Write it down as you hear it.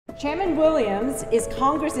Chairman Williams is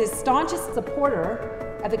Congress's staunchest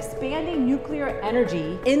supporter of expanding nuclear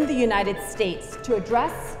energy in the United States to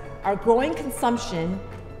address our growing consumption,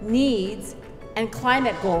 needs, and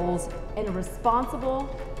climate goals in a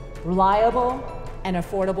responsible, reliable, and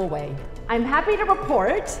affordable way. I'm happy to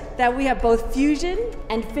report that we have both fusion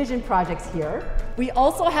and fission projects here. We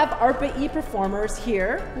also have ARPA-E performers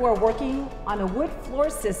here who are working on a wood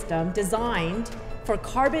floor system designed for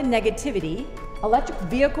carbon negativity, electric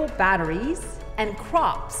vehicle batteries, and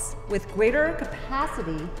crops with greater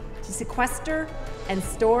capacity to sequester and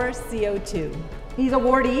store CO2. These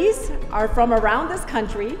awardees are from around this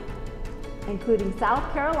country, including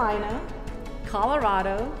South Carolina,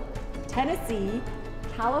 Colorado, Tennessee,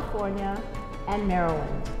 California, and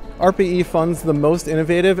Maryland. ARPA-E funds the most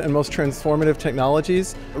innovative and most transformative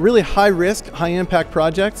technologies, really high-risk, high-impact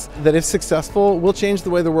projects that, if successful, will change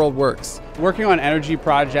the way the world works. Working on energy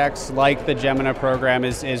projects like the Gemini program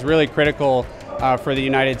is really critical for the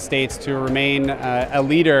United States to remain a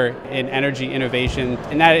leader in energy innovation,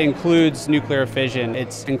 and that includes nuclear fission.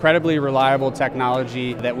 It's incredibly reliable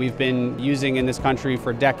technology that we've been using in this country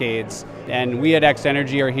for decades, and we at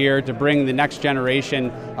X-Energy are here to bring the next generation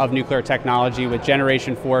of nuclear technology with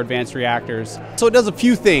Generation 4 advanced reactors. So it does a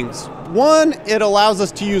few things. One, it allows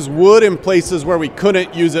us to use wood in places where we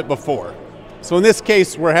couldn't use it before. So in this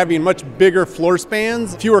case, we're having much bigger floor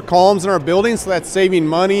spans, fewer columns in our building, so that's saving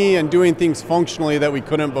money and doing things functionally that we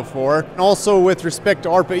couldn't before. And also with respect to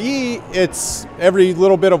ARPA-E, it's every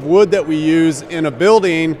little bit of wood that we use in a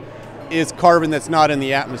building is carbon that's not in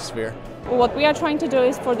the atmosphere. What we are trying to do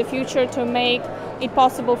is for the future to make it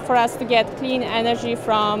possible for us to get clean energy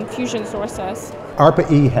from fusion sources.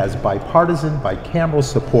 ARPA-E has bipartisan, bicameral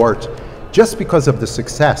support just because of the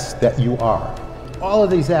success that you are. All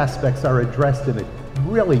of these aspects are addressed in a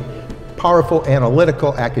really powerful,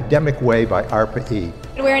 analytical, academic way by ARPA-E.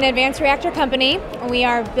 We're an advanced reactor company. We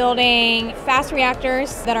are building fast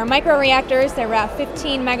reactors that are microreactors. They're about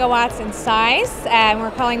 15 megawatts in size, and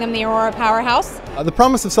we're calling them the Aurora Powerhouse. The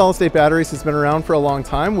promise of solid-state batteries has been around for a long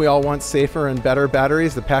time. We all want safer and better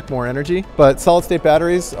batteries that pack more energy, but solid-state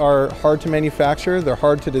batteries are hard to manufacture, they're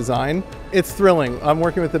hard to design. It's thrilling. I'm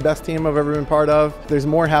working with the best team I've ever been part of. There's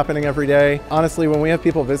more happening every day. Honestly, when we have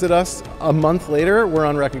people visit us, a month later, we're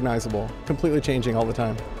unrecognizable, completely changing all the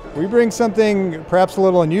time. We bring something perhaps a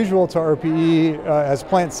little unusual to ARPA-E as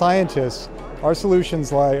plant scientists. Our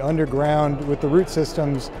solutions lie underground with the root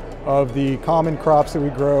systems of the common crops that we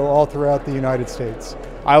grow all throughout the United States.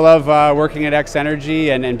 I love working at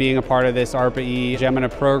X-Energy and being a part of this ARPA-E Gemini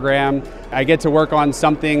program. I get to work on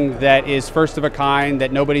something that is first of a kind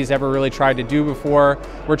that nobody's ever really tried to do before.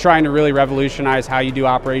 We're trying to really revolutionize how you do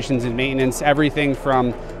operations and maintenance, everything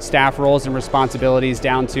from staff roles and responsibilities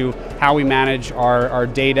down to how we manage our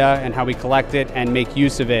data and how we collect it and make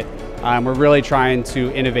use of it. We're really trying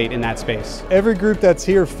to innovate in that space. Every group that's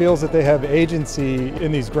here feels that they have agency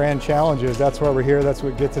in these grand challenges. That's why we're here. That's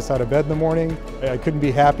what gets us out of bed in the morning. I couldn't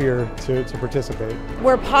be happier to participate.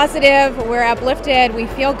 We're positive, we're uplifted, we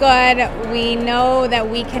feel good, we know that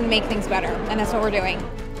we can make things better, and that's what we're doing.